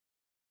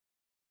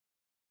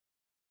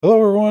Hello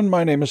everyone,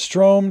 my name is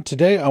Strom.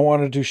 Today I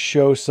wanted to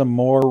show some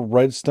more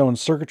redstone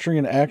circuitry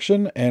in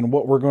action, and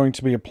what we're going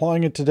to be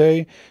applying it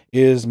today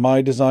is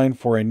my design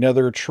for a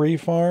Nether Tree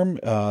Farm.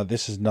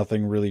 This is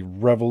nothing really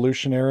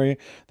revolutionary.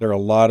 There are a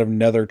lot of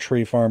Nether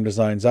Tree Farm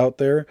designs out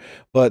there,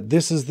 but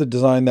this is the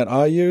design that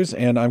I use,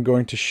 and I'm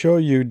going to show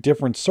you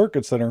different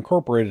circuits that are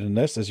incorporated in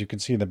this, as you can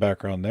see in the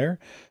background there,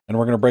 and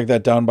we're going to break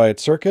that down by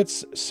its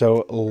circuits,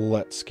 so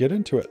let's get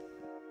into it.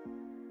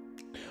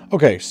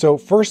 Okay, so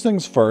first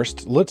things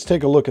first, let's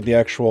take a look at the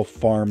actual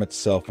farm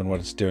itself and what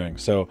it's doing.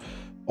 So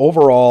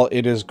overall,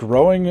 it is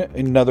growing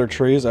in nether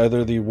trees,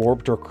 either the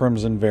warped or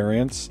crimson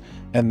variants,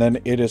 and then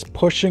it is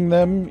pushing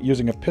them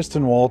using a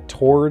piston wall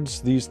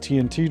towards these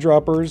TNT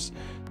droppers.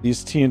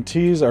 These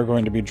TNTs are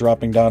going to be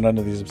dropping down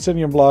onto these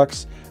obsidian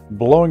blocks,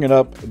 blowing it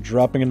up,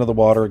 dropping into the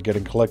water,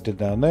 getting collected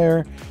down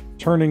there,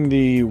 turning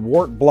the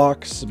wart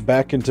blocks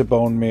back into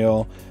bone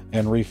meal,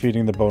 and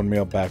refeeding the bone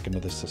meal back into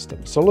the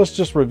system. So let's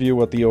just review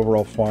what the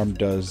overall farm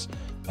does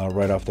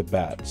right off the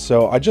bat.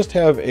 So I just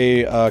have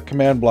a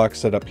command block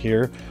set up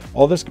here.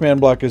 All this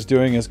command block is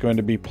doing is going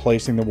to be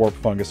placing the warp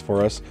fungus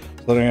for us,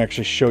 so that I can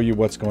actually show you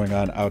what's going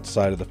on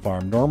outside of the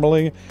farm.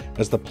 Normally,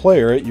 as the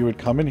player, you would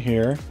come in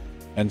here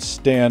and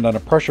stand on a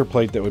pressure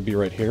plate that would be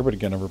right here, but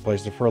again, I've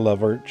replaced it for a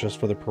lever just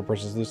for the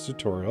purposes of this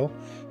tutorial.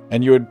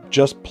 And you would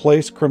just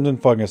place crimson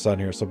fungus on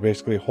here. So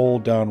basically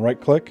hold down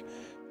right click.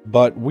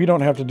 But we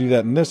don't have to do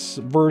that in this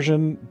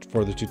version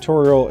for the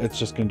tutorial. It's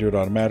just going to do it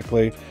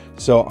automatically.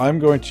 So I'm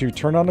going to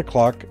turn on the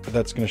clock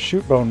that's going to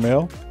shoot bone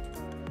meal.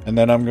 And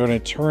then I'm going to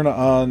turn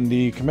on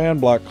the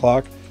command block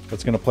clock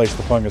that's going to place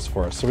the fungus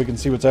for us. So we can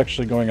see what's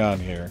actually going on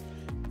here.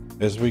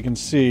 As we can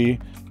see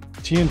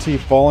TNT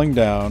falling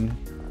down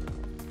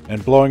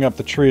and blowing up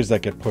the trees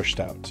that get pushed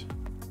out.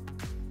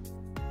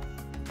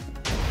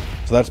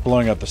 So that's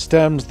blowing up the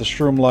stems, the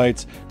shroom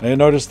lights. Now you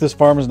notice this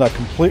farm is not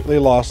completely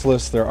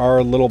lossless. There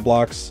are little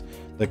blocks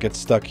that get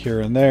stuck here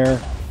and there,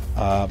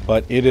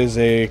 but it is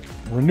a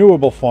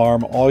renewable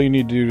farm. All you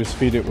need to do is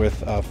feed it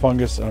with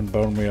fungus and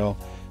bone meal,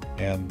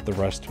 and the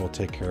rest will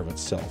take care of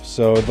itself.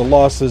 So the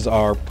losses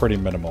are pretty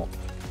minimal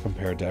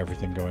compared to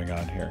everything going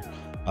on here.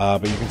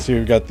 But you can see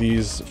we've got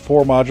these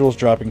 4 modules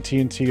dropping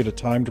TNT at a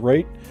timed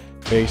rate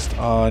based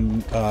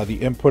on the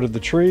input of the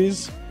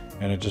trees,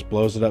 and it just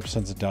blows it up,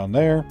 sends it down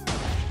there.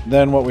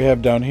 Then what we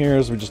have down here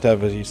is we just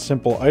have a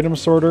simple item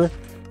sorter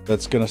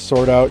that's going to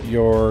sort out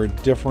your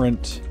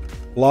different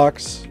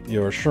blocks,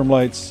 your shroom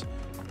lights,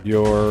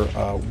 your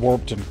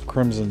warped and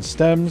crimson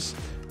stems,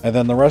 and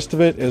then the rest of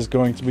it is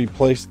going to be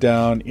placed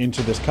down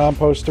into this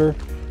composter,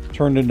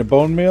 turned into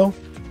bone meal,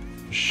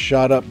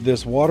 shot up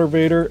this water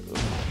vader,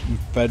 and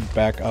fed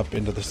back up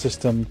into the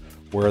system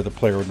where the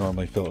player would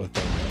normally fill it with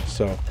bone meal.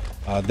 So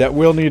that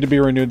will need to be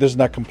renewed. This is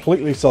not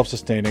completely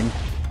self-sustaining,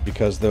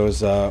 because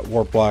those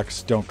warp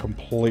blocks don't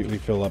completely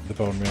fill up the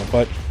bone meal,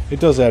 but it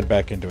does add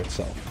back into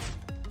itself.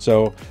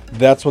 So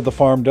that's what the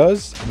farm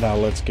does. Now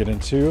let's get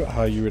into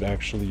how you would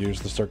actually use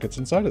the circuits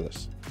inside of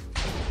this.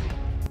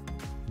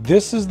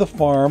 This is the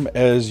farm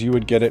as you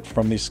would get it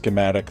from the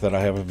schematic that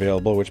I have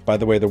available, which, by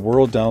the way, the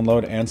world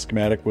download and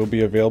schematic will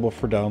be available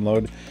for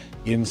download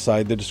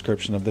inside the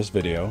description of this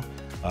video.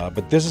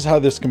 But this is how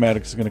this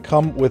schematic is going to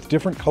come, with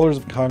different colors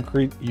of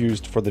concrete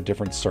used for the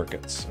different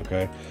circuits.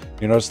 Okay,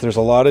 you notice there's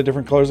a lot of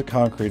different colors of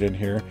concrete in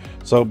here.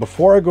 So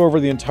before I go over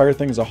the entire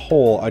thing as a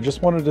whole, I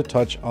just wanted to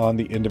touch on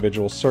the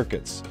individual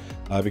circuits,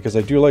 because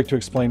I do like to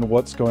explain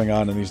what's going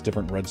on in these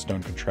different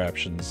redstone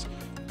contraptions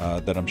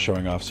that I'm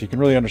showing off, so you can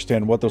really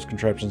understand what those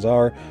contraptions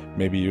are,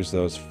 maybe use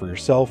those for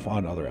yourself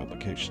on other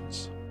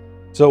applications.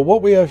 So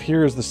what we have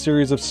here is the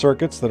series of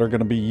circuits that are going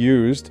to be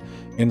used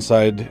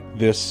inside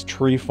this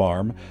tree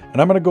farm.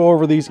 And I'm going to go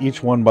over these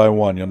each one by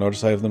one. You'll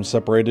notice I have them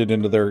separated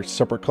into their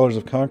separate colors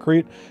of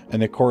concrete,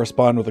 and they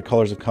correspond with the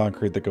colors of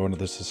concrete that go into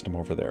the system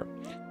over there.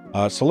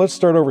 So let's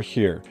start over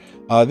here.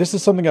 This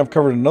is something I've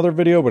covered in another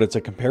video, but it's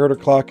a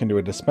comparator clock into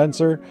a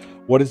dispenser.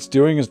 What it's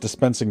doing is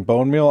dispensing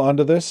bone meal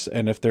onto this,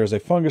 and if there's a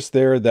fungus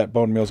there, that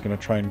bone meal is going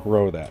to try and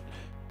grow that.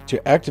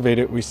 To activate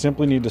it, we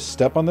simply need to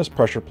step on this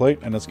pressure plate,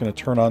 and it's going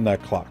to turn on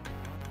that clock.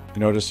 You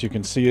notice you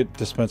can see it,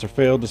 dispenser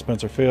failed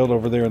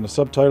over there in the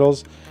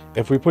subtitles.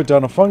 If we put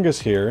down a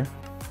fungus here,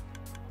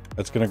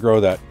 that's going to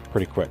grow that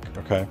pretty quick,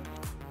 okay?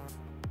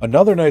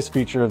 Another nice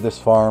feature of this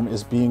farm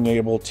is being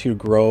able to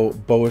grow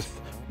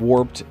both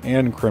warped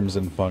and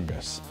crimson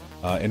fungus.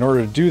 In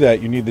order to do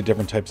that, you need the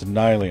different types of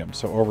nylium.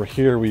 So over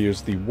here we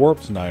use the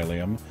warped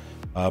nylium,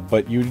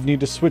 but you need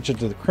to switch it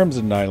to the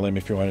crimson nylium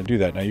if you want to do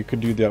that. Now you could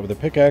do that with a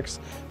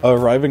pickaxe.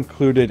 However, I've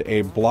included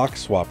a block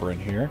swapper in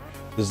here.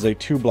 This is a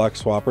 2-block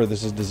swapper.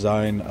 This is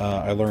design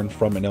I learned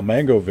from an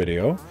Ilmango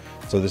video.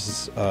 So this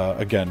is,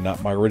 again,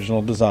 not my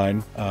original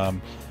design.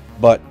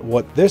 But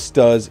what this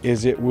does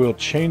is it will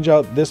change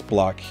out this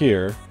block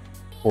here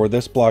or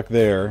this block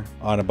there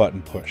on a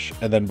button push.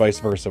 And then vice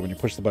versa. When you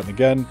push the button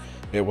again,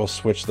 it will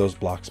switch those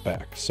blocks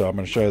back. So I'm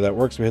going to show you how that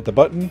works. We hit the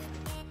button.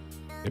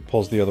 It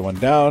pulls the other one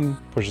down,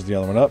 pushes the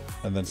other one up,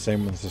 and then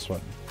same with this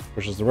one.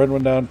 Pushes the red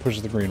one down,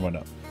 pushes the green one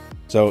up.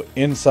 So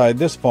inside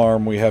this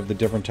farm, we have the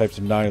different types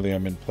of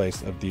nylium in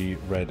place of the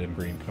red and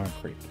green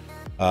concrete.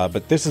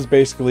 But this is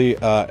basically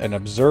an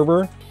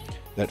observer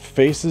that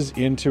faces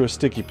into a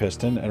sticky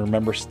piston. And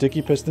remember,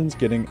 sticky pistons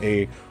getting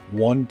a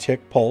 1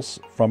 tick pulse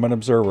from an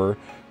observer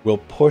will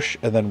push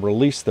and then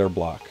release their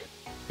block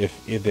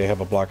if they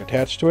have a block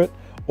attached to it,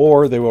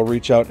 or they will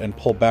reach out and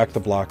pull back the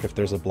block if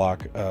there's a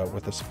block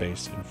with a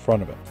space in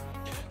front of it.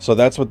 So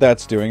that's what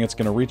that's doing. It's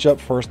going to reach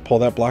up first, pull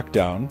that block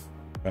down.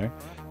 Okay.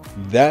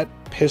 That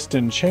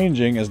piston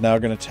changing is now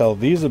going to tell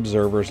these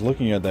observers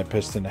looking at that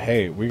piston,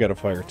 hey, we got to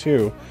fire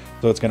too.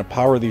 So it's going to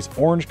power these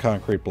orange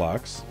concrete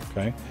blocks,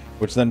 okay,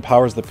 which then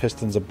powers the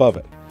pistons above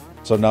it.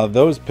 So now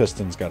those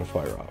pistons got to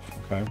fire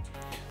off, okay.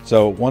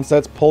 So once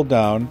that's pulled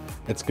down,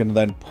 it's going to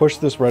then push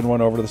this red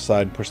one over to the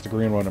side and push the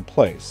green one in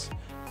place.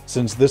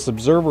 Since this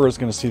observer is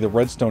going to see the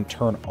redstone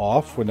turn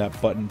off when that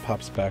button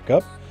pops back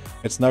up,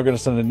 it's now going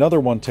to send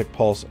another 1 tick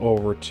pulse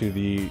over to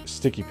the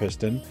sticky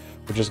piston,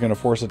 which is going to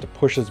force it to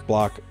push its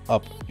block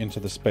up into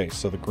the space.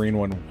 So the green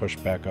one will push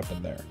back up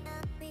in there.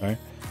 Okay?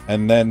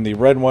 And then the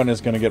red one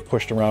is going to get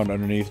pushed around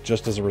underneath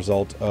just as a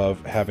result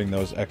of having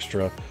those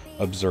extra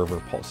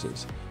observer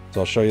pulses. So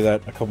I'll show you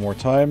that a couple more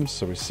times.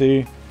 So we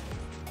see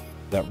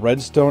that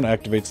redstone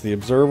activates the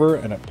observer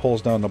and it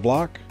pulls down the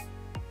block.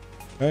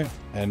 Okay?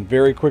 And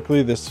very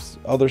quickly this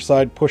other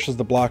side pushes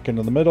the block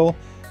into the middle.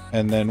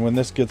 And then when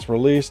this gets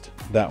released,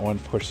 that one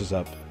pushes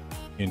up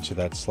into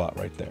that slot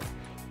right there.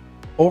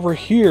 Over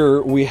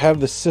here, we have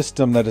the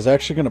system that is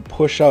actually going to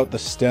push out the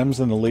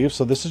stems and the leaves.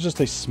 So this is just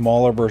a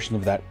smaller version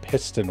of that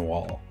piston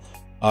wall.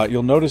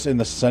 You'll notice in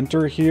the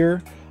center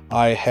here,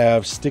 I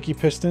have sticky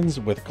pistons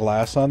with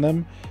glass on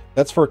them.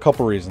 That's for a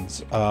couple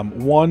reasons.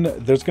 One,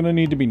 there's going to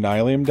need to be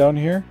nylium down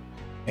here.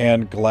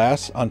 And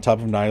glass on top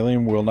of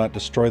nylium will not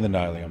destroy the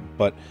nylium,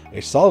 but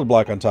a solid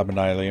block on top of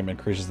nylium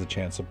increases the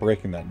chance of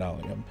breaking that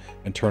nylium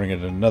and turning it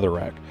into another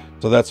rack.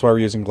 So that's why we're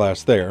using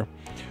glass there.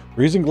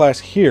 We're using glass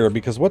here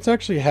because what's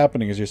actually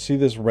happening is you see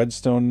this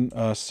redstone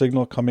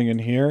signal coming in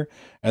here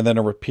and then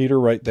a repeater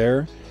right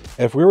there.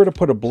 If we were to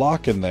put a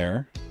block in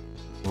there,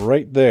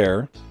 right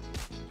there,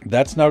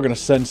 that's now going to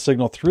send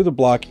signal through the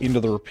block into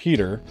the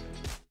repeater,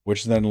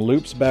 which then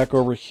loops back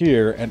over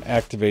here and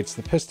activates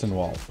the piston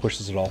wall,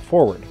 pushes it all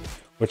forward.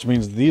 Which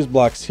means these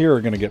blocks here are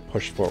going to get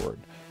pushed forward.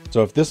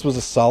 So if this was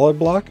a solid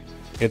block,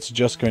 it's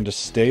just going to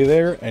stay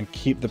there and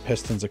keep the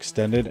pistons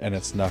extended and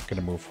it's not going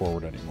to move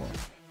forward anymore.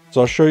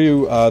 So I'll show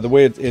you the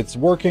way it's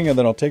working and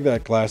then I'll take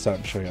that glass out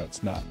and show you how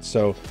it's not.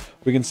 So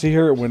we can see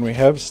here when we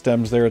have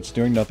stems there, it's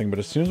doing nothing. But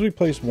as soon as we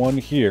place one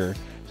here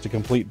to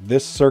complete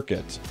this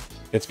circuit,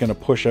 it's going to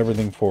push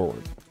everything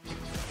forward.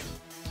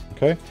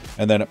 Okay,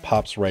 and then it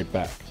pops right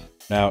back.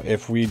 Now,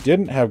 if we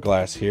didn't have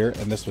glass here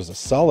and this was a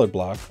solid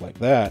block like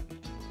that,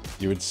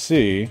 you would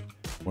see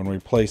when we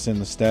place in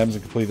the stems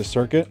and complete the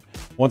circuit,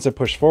 once I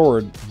push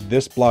forward,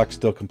 this block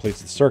still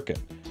completes the circuit,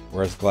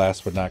 whereas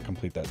glass would not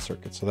complete that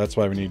circuit. So that's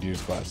why we need to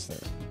use glass there.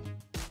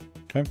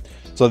 Okay,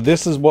 so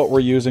this is what we're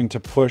using to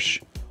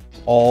push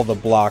all the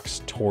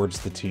blocks towards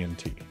the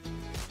TNT.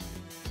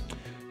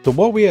 So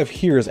what we have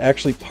here is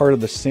actually part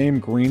of the same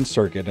green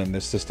circuit in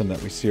this system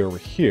that we see over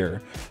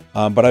here,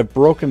 but I've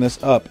broken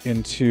this up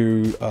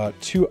into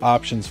 2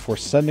 options for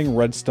sending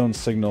redstone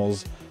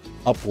signals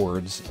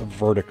upwards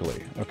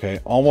vertically. Okay,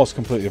 almost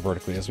completely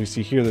vertically. As we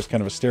see here, there's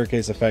kind of a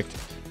staircase effect.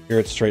 Here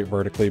it's straight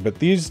vertically, but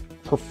these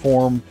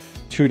perform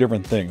 2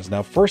 different things.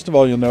 Now, first of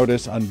all, you'll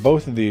notice on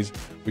both of these,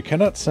 we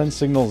cannot send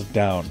signals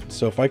down.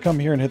 So if I come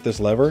here and hit this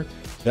lever,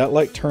 that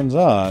light turns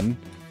on,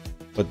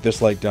 but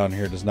this light down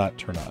here does not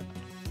turn on.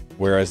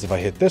 Whereas if I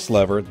hit this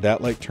lever, that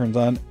light turns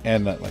on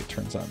and that light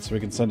turns on. So we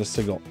can send a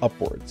signal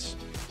upwards.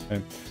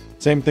 Okay?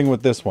 Same thing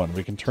with this one.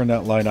 We can turn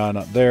that light on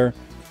up there,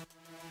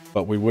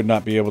 but we would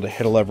not be able to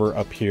hit a lever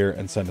up here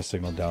and send a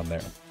signal down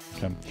there.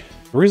 Okay.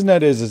 The reason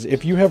that is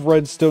if you have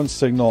redstone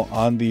signal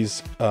on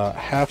these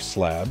half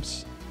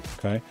slabs,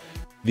 okay,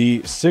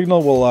 the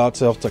signal will allow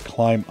itself to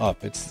climb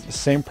up. It's the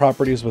same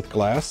properties with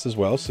glass as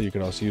well, so you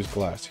can also use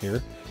glass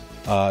here.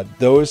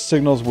 Those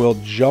signals will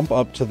jump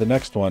up to the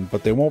next one,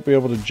 but they won't be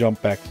able to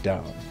jump back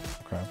down.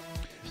 Okay.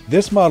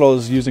 This model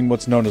is using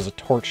what's known as a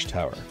torch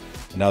tower.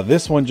 Now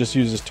this one just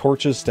uses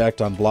torches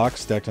stacked on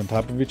blocks, stacked on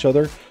top of each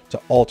other,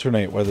 to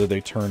alternate whether they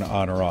turn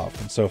on or off.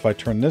 And so if I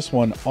turn this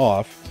one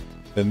off,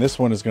 then this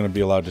one is going to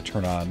be allowed to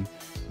turn on.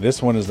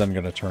 This one is then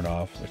going to turn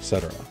off,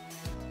 etc.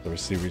 So we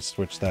see we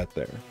switch that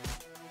there.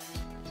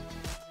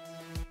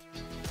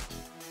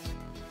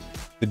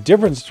 The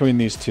difference between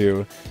these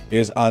two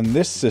is on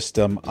this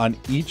system, on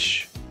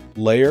each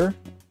layer,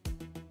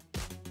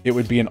 it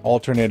would be an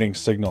alternating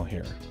signal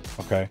here.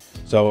 Okay,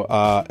 so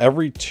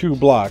every 2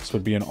 blocks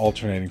would be an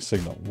alternating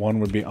signal. One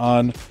would be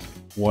on,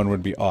 one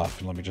would be off.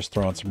 And let me just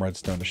throw on some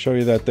redstone to show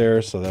you that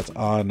there. So that's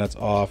on, that's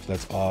off,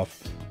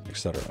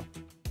 etc.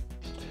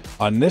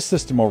 On this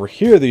system over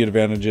here, the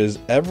advantage is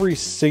every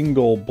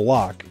single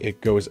block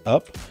it goes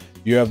up,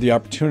 you have the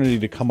opportunity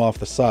to come off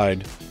the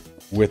side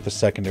with the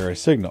secondary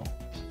signal.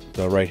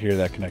 So right here,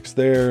 that connects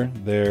there,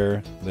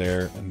 there,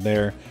 there, and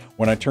there.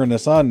 When I turn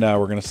this on now,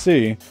 we're going to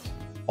see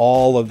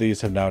all of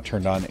these have now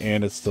turned on,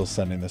 and it's still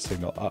sending the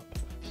signal up.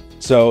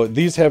 So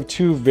these have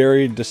two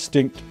very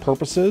distinct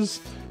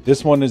purposes.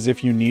 This one is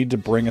if you need to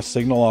bring a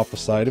signal off the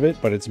side of it,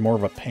 but it's more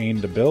of a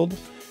pain to build.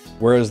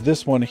 Whereas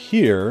this one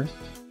here,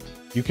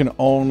 you can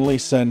only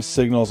send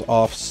signals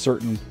off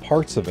certain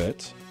parts of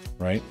it,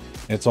 right?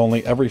 It's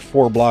only every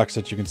 4 blocks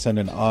that you can send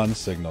an on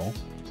signal.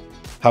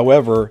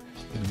 However,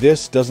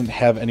 this doesn't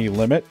have any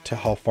limit to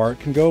how far it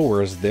can go,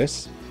 whereas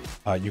this,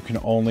 you can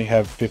only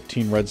have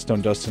 15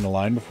 redstone dust in a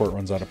line before it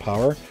runs out of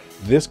power.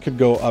 This could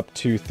go up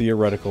to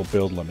theoretical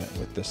build limit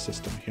with this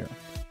system here.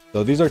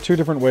 So these are two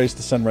different ways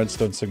to send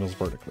redstone signals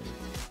vertically.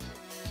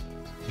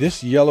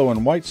 This yellow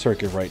and white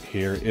circuit right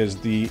here is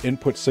the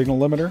input signal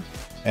limiter,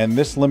 and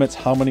this limits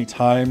how many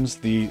times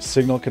the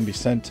signal can be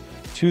sent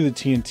to the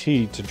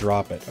TNT to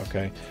drop it,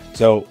 okay?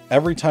 So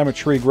every time a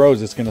tree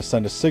grows, it's gonna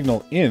send a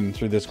signal in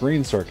through this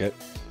green circuit,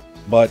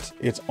 but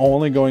it's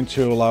only going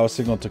to allow a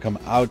signal to come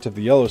out of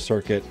the yellow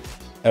circuit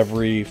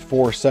every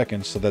 4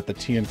 seconds so that the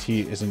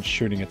TNT isn't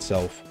shooting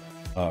itself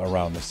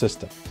around the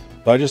system.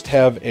 So I just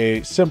have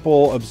a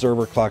simple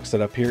observer clock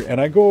set up here,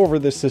 and I go over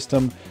this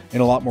system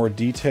in a lot more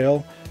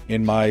detail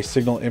in my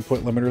signal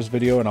input limiters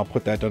video, and I'll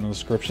put that down in the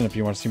description if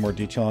you want to see more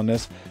detail on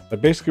this.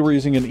 But basically we're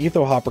using an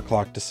etho hopper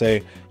clock to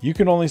say you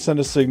can only send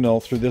a signal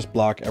through this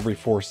block every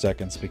 4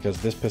 seconds because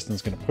this piston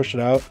is going to push it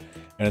out,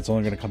 and it's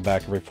only going to come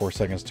back every 4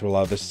 seconds to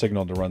allow this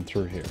signal to run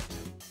through here.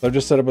 So I've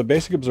just set up a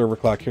basic observer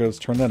clock here. Let's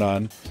turn that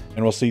on,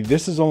 and we'll see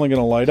this is only going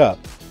to light up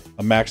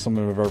a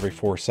maximum of every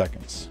 4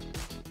 seconds.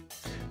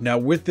 Now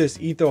with this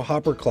etho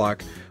hopper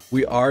clock,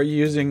 we are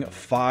using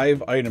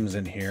 5 items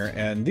in here,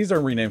 and these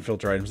are renamed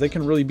filter items. They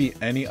can really be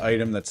any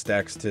item that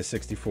stacks to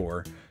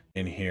 64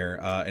 in here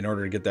in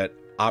order to get that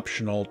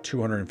optional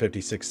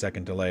 256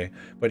 second delay.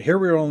 But here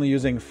we're only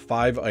using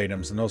 5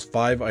 items, and those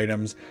 5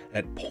 items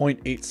at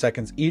 0.8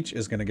 seconds each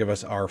is going to give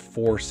us our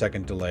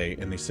 4-second delay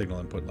in the signal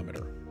input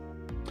limiter.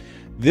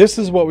 This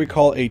is what we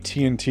call a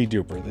TNT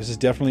duper. This is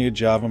definitely a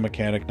Java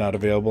mechanic, not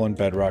available in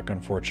Bedrock,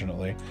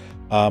 unfortunately.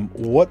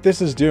 What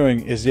this is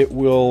doing is it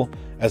will,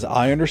 as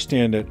I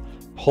understand it,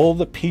 pull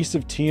the piece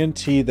of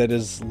TNT that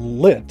is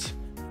lit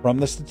from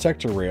this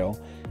detector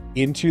rail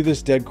into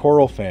this dead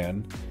coral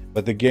fan,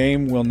 but the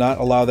game will not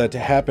allow that to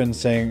happen,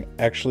 saying,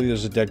 actually,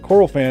 there's a dead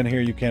coral fan here,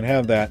 you can't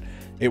have that.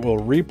 It will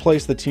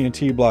replace the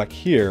TNT block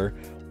here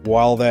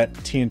while that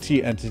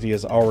TNT entity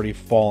has already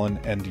fallen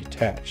and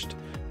detached.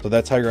 So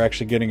that's how you're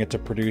actually getting it to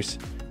produce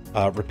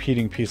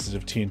repeating pieces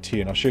of TNT.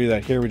 And I'll show you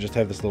that here. We just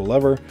have this little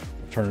lever.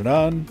 We'll turn it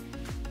on.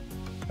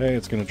 Okay,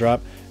 it's going to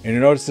drop. And you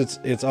notice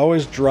it's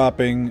always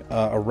dropping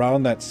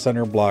around that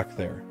center block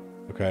there.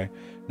 Okay,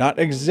 not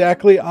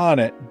exactly on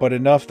it, but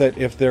enough that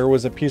if there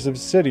was a piece of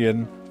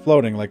obsidian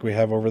floating like we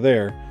have over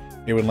there,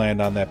 it would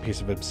land on that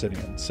piece of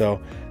obsidian.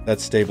 So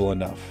that's stable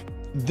enough.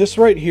 This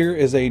right here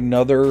is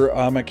another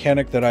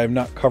mechanic that I have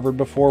not covered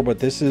before, but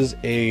this is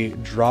a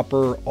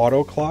dropper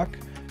auto clock.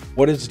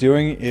 What it's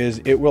doing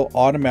is it will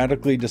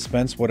automatically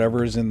dispense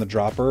whatever is in the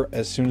dropper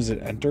as soon as it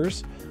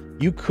enters.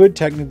 You could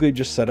technically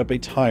just set up a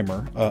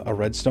timer, a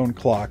redstone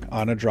clock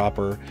on a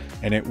dropper,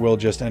 and it will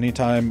just,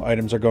 anytime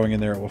items are going in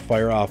there, it will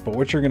fire off. But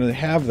what you're going to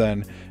have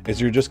then is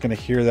you're just going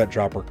to hear that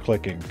dropper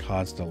clicking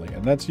constantly,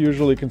 and that's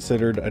usually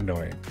considered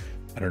annoying.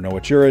 I don't know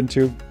what you're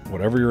into.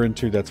 Whatever you're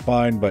into, that's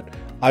fine, but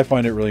I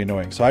find it really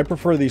annoying. So I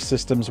prefer these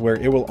systems where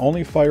it will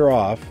only fire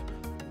off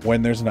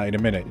when there's an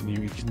item in it. And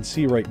you can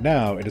see right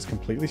now it is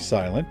completely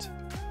silent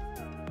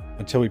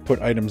until we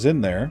put items in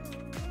there,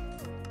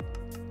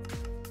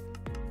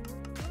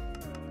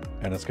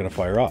 and it's going to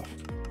fire off.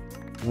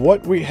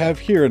 What we have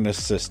here in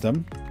this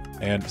system,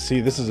 and see,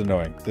 this is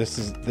annoying. This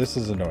is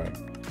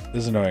annoying.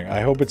 This is annoying.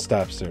 I hope it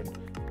stops soon.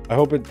 I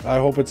hope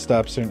it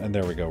stops soon, and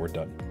there we go. We're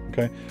done.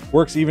 Okay,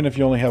 works even if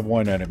you only have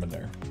 1 item in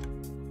there.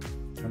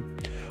 Okay.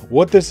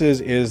 What this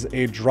is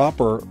a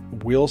dropper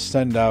will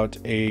send out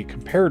a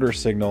comparator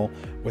signal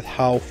with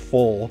how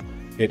full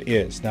it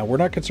is. Now, we're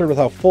not concerned with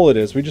how full it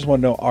is. We just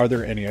want to know, are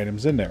there any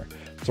items in there?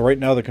 So right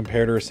now the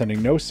comparator is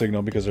sending no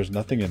signal because there's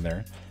nothing in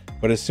there.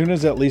 But as soon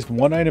as at least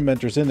 1 item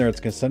enters in there, it's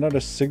going to send out a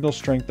signal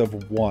strength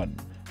of 1.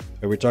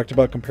 Okay, we talked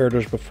about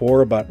comparators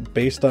before, about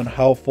based on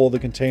how full the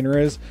container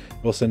is,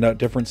 we'll send out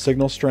different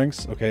signal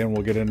strengths. Okay, and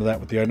we'll get into that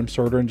with the item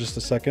sorter in just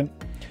a second.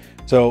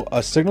 So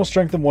a signal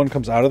strength of 1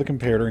 comes out of the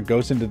comparator and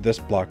goes into this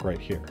block right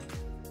here.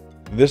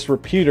 This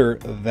repeater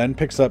then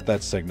picks up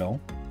that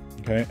signal,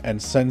 okay, and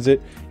sends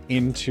it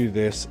into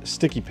this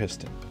sticky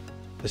piston.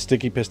 The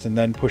sticky piston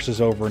then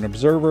pushes over an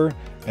observer,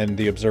 and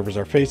the observers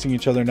are facing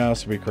each other now,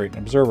 so we create an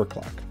observer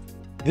clock.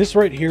 This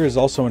right here is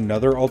also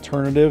another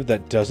alternative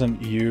that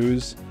doesn't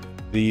use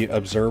the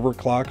observer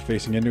clock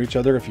facing into each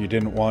other. If you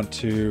didn't want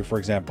to, for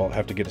example,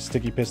 have to get a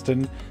sticky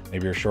piston,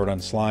 maybe you're short on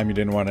slime, you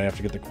didn't want to have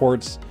to get the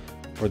quartz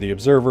for the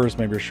observers,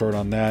 maybe you're short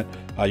on that.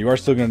 You are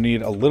still going to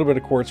need a little bit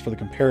of quartz for the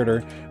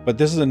comparator, but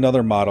this is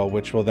another model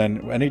which will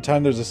then,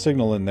 anytime there's a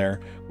signal in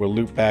there, will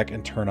loop back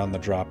and turn on the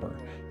dropper.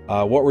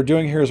 What we're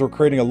doing here is we're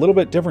creating a little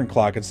bit different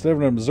clock. Instead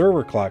of an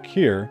observer clock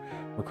here,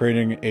 we're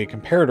creating a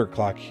comparator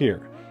clock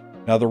here.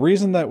 Now, the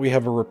reason that we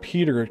have a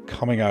repeater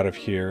coming out of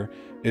here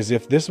is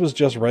if this was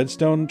just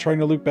redstone trying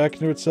to loop back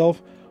into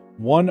itself,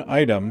 one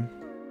item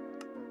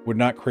would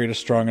not create a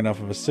strong enough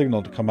of a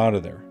signal to come out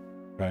of there.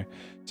 Okay,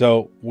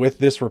 so with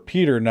this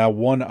repeater, now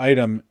one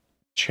item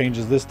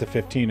changes this to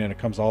 15 and it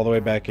comes all the way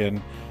back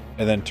in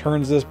and then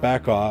turns this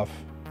back off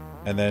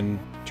and then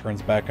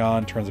turns back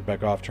on, turns it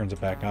back off, turns it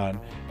back on,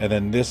 and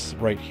then this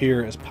right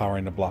here is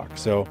powering the block.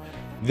 So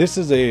this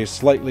is a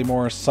slightly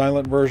more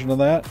silent version of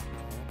that,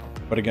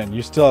 but again,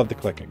 you still have the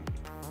clicking.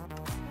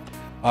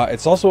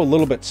 It's also a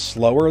little bit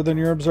slower than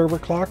your observer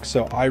clock,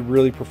 so I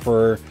really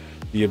prefer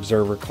the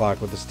observer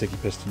clock with the sticky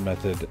piston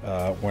method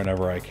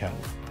whenever I can.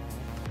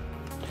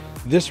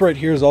 This right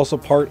here is also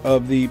part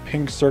of the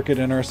pink circuit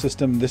in our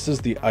system. This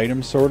is the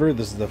item sorter.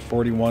 This is the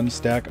 41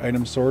 stack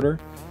item sorter.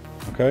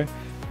 Okay.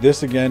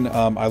 This again,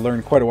 I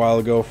learned quite a while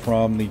ago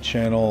from the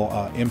channel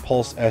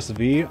Impulse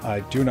SV.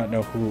 I do not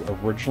know who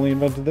originally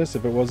invented this,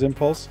 if it was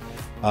Impulse,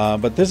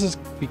 but this has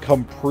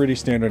become pretty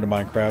standard in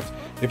Minecraft.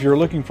 If you're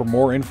looking for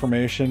more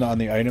information on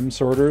the item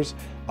sorters,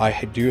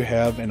 I do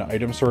have an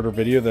item sorter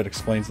video that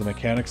explains the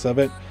mechanics of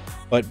it.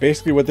 But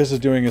basically what this is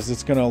doing is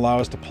it's going to allow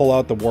us to pull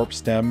out the warp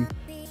stem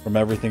from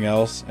everything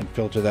else and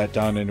filter that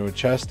down into a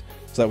chest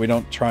so that we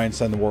don't try and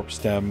send the warp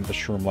stem, the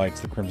shroom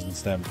lights, the crimson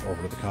stems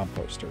over to the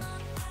composter.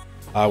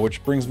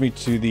 Which brings me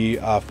to the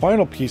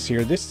final piece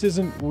here. This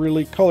isn't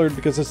really colored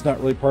because it's not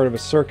really part of a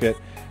circuit.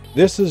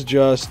 This is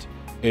just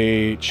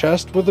a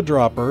chest with a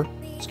dropper,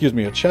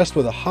 a chest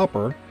with a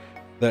hopper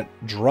that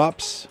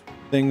drops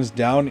things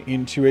down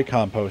into a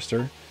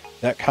composter.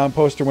 That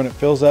composter, when it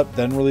fills up,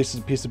 then releases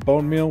a piece of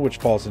bone meal, which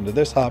falls into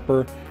this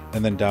hopper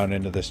and then down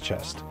into this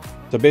chest.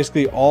 So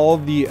basically all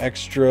of the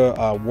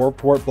extra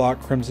warp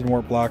block, crimson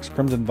warp blocks,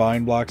 crimson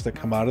vine blocks that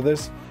come out of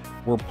this,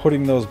 we're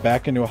putting those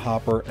back into a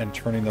hopper and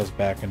turning those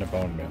back into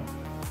bone meal.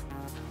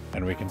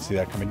 And we can see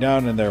that coming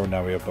down in there.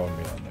 Now we have bone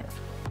meal in there.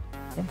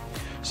 Okay.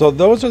 So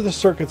those are the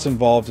circuits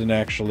involved in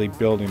actually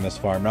building this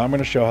farm. Now I'm going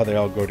to show how they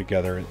all go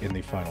together in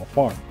the final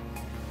farm.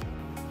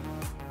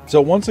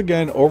 So once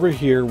again, over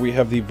here, we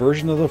have the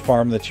version of the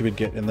farm that you would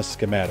get in the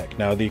schematic.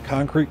 Now the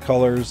concrete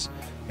colors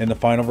in the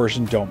final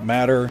version don't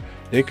matter.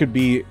 They could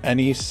be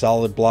any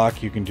solid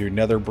block. You can do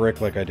nether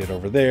brick like I did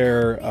over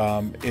there.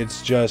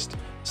 It's just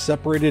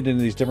separated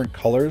into these different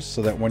colors so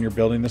that when you're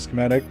building the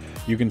schematic,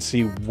 you can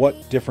see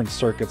what different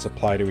circuits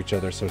apply to each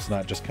other. So it's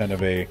not just kind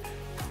of a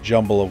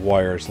jumble of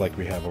wires like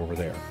we have over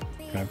there.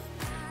 Okay.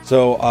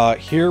 So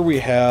here we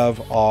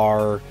have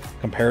our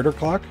comparator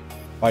clock.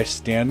 By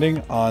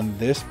standing on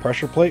this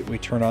pressure plate, we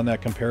turn on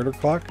that comparator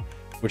clock,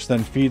 which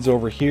then feeds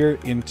over here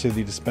into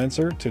the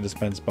dispenser to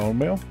dispense bone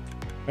meal.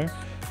 Okay.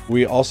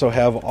 We also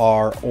have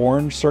our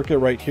orange circuit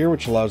right here,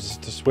 which allows us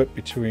to switch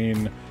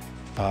between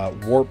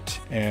warped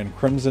and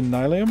crimson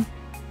nylium.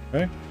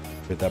 Okay,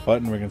 hit that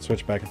button, we can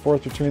switch back and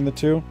forth between the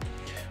two.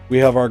 We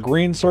have our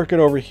green circuit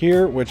over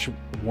here, which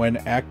when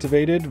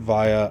activated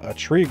via a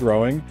tree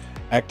growing,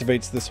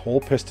 activates this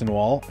whole piston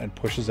wall and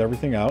pushes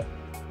everything out.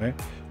 Okay,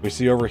 we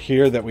see over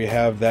here that we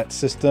have that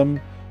system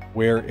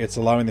where it's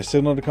allowing the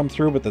signal to come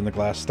through, but then the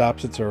glass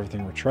stops it so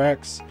everything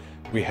retracts.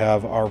 We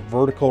have our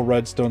vertical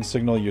redstone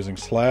signal using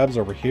slabs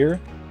over here.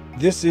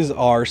 This is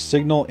our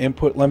signal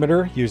input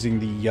limiter using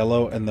the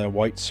yellow and the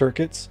white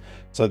circuits.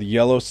 So the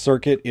yellow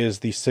circuit is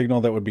the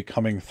signal that would be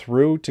coming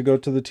through to go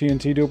to the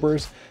TNT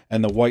dupers,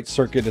 and the white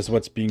circuit is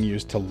what's being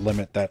used to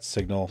limit that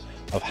signal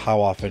of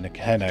how often it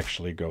can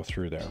actually go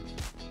through there.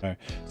 Okay.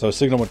 So a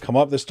signal would come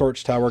up this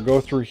torch tower, go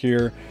through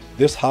here.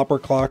 This hopper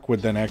clock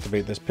would then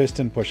activate this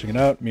piston, pushing it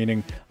out,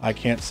 meaning I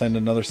can't send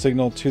another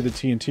signal to the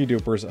TNT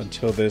dupers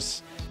until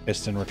this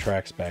piston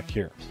retracts back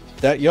here.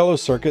 That yellow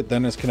circuit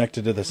then is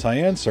connected to the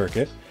cyan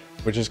circuit,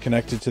 which is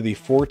connected to the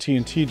 4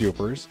 TNT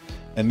dupers,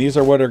 and these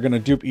are what are going to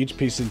dupe each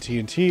piece in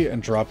TNT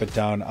and drop it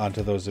down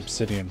onto those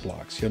obsidian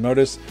blocks. You'll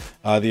notice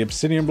the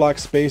obsidian block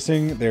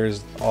spacing,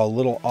 there's a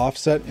little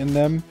offset in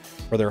them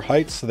for their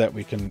heights so that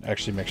we can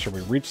actually make sure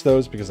we reach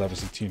those, because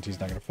obviously TNT is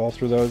not going to fall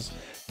through those.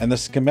 And the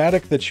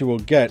schematic that you will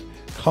get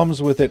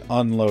comes with it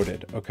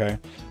unloaded. Okay,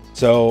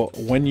 so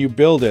when you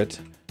build it,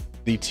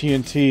 the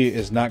TNT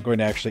is not going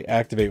to actually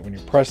activate when you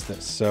press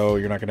this, so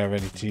you're not going to have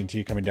any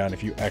TNT coming down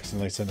if you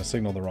accidentally send a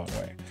signal the wrong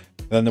way.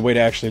 Then the way to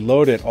actually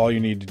load it, all you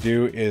need to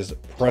do is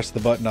press the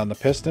button on the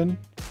piston.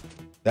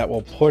 That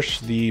will push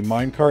the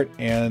minecart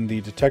and the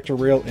detector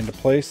rail into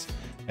place,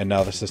 and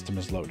now the system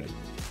is loaded.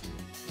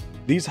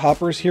 These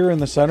hoppers here in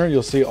the center,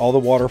 you'll see all the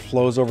water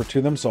flows over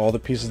to them, so all the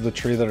pieces of the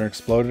tree that are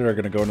exploded are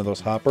going to go into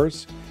those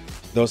hoppers.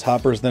 Those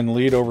hoppers then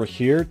lead over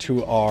here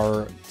to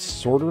our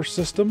sorter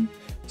system.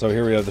 So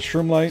here we have the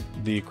shroom light,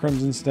 the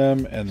crimson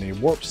stem, and the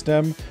warp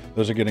stem.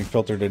 Those are getting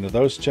filtered into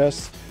those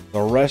chests. The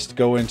rest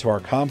go into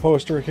our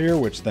composter here,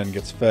 which then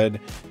gets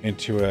fed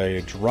into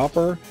a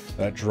dropper.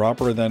 That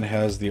dropper then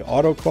has the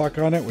auto clock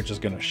on it, which is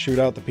going to shoot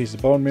out the piece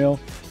of bone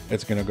meal.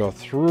 It's going to go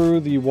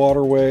through the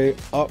waterway,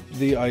 up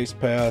the ice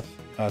path,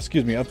 up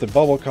the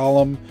bubble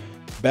column,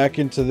 back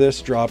into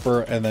this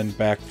dropper, and then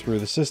back through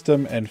the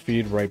system and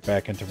feed right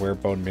back into where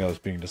bone meal is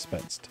being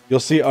dispensed.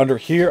 You'll see under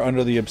here,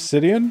 under the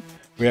obsidian,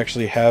 we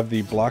actually have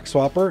the block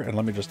swapper, and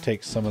let me just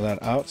take some of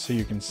that out so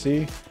you can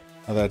see.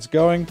 how that's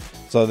going,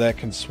 so that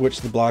can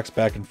switch the blocks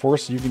back and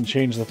forth. So you can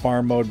change the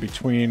farm mode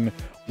between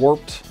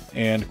warped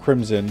and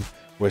crimson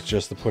with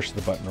just the push of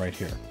the button right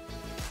here.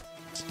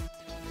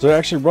 So to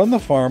actually run the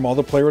farm, all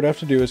the player would have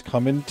to do is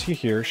come into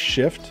here,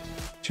 shift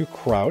to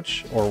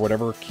crouch, or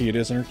whatever key it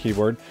is on your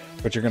keyboard,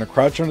 but you're going to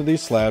crouch under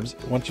these slabs.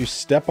 Once you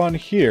step on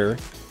here,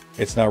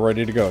 it's now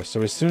ready to go.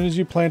 So as soon as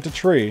you plant a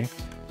tree,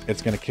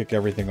 it's going to kick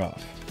everything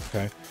off.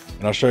 Okay,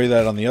 and I'll show you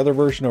that on the other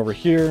version over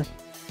here.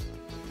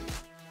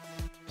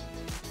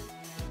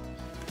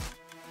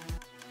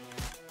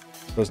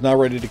 So it's now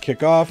ready to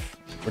kick off.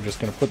 We're just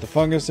going to put the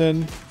fungus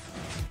in,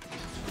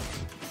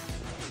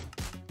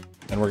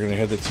 and we're going to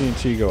have the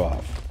TNT go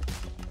off.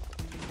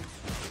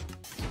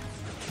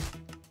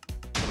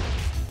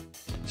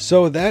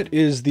 So that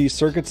is the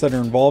circuits that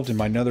are involved in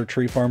my Nether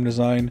Tree Farm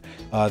design.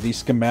 The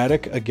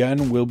schematic,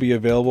 again, will be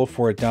available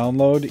for a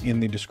download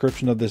in the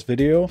description of this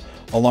video,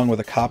 along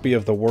with a copy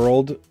of the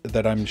world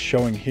that I'm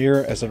showing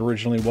here as it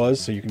originally was,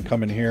 so you can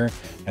come in here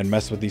and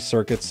mess with these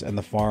circuits and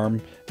the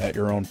farm at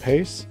your own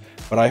pace.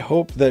 But I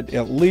hope that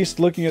at least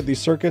looking at these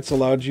circuits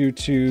allowed you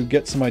to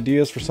get some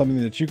ideas for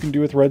something that you can do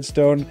with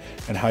redstone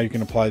and how you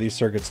can apply these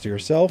circuits to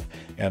yourself.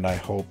 And I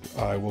hope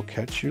I will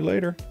catch you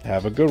later.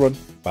 Have a good one.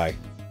 Bye.